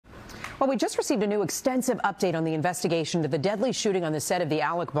Well, we just received a new extensive update on the investigation to the deadly shooting on the set of the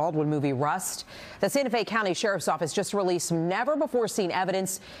Alec Baldwin movie Rust. The Santa Fe County Sheriff's Office just released some never-before-seen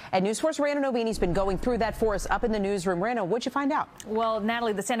evidence, and News 4's Rana Novini's been going through that for us up in the newsroom. Rana, what'd you find out? Well,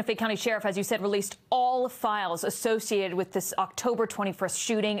 Natalie, the Santa Fe County Sheriff, as you said, released all files associated with this October 21st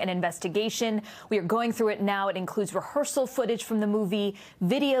shooting and investigation. We are going through it now. It includes rehearsal footage from the movie,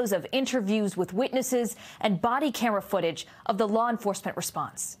 videos of interviews with witnesses, and body camera footage of the law enforcement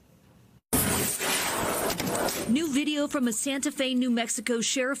response. New video from a Santa Fe, New Mexico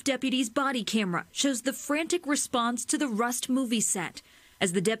sheriff deputy's body camera shows the frantic response to the Rust movie set.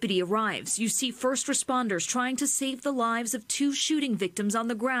 As the deputy arrives, you see first responders trying to save the lives of two shooting victims on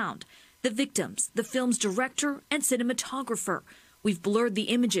the ground. The victims, the film's director and cinematographer. We've blurred the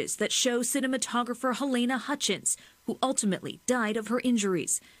images that show cinematographer Helena Hutchins, who ultimately died of her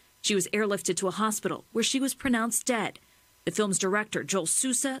injuries. She was airlifted to a hospital where she was pronounced dead. The film's director, Joel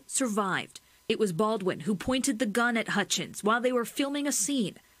Sousa, survived. It was Baldwin who pointed the gun at Hutchins while they were filming a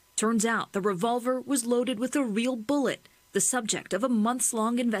scene. Turns out the revolver was loaded with a real bullet, the subject of a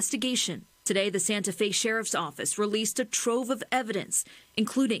months-long investigation. Today, the Santa Fe Sheriff's Office released a trove of evidence,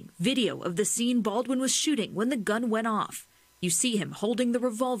 including video of the scene Baldwin was shooting when the gun went off. You see him holding the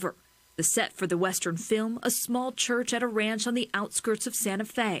revolver. The set for the Western film, a small church at a ranch on the outskirts of Santa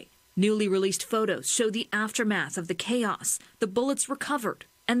Fe. Newly released photos show the aftermath of the chaos, the bullets recovered,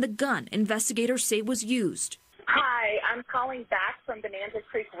 and the gun investigators say was used. Hi, I'm calling back from Bonanza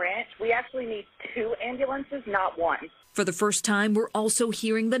Creek Ranch. We actually need 2 ambulances, not 1. For the first time, we're also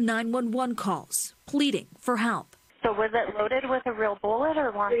hearing the 911 calls, pleading for help. So was it loaded with a real bullet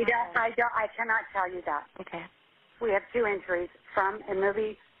or one? I cannot tell you that. Okay. We have 2 injuries from a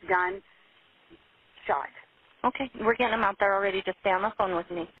movie gun shot. Okay, we're getting them out there already. Just stay on the phone with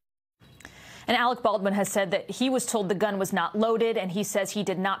me. And Alec Baldwin has said that he was told the gun was not loaded, and he says he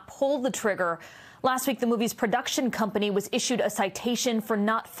did not pull the trigger. Last week, the movie's production company was issued a citation for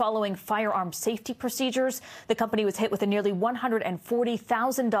not following firearm safety procedures. The company was hit with a nearly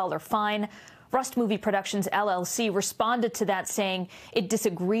 $140,000 fine. Rust Movie Productions, LLC, responded to that, saying it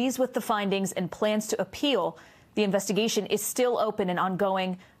disagrees with the findings and plans to appeal. The investigation is still open and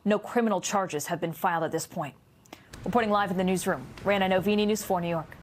ongoing. No criminal charges have been filed at this point. Reporting live in the newsroom, Rana Novini, News 4 New York.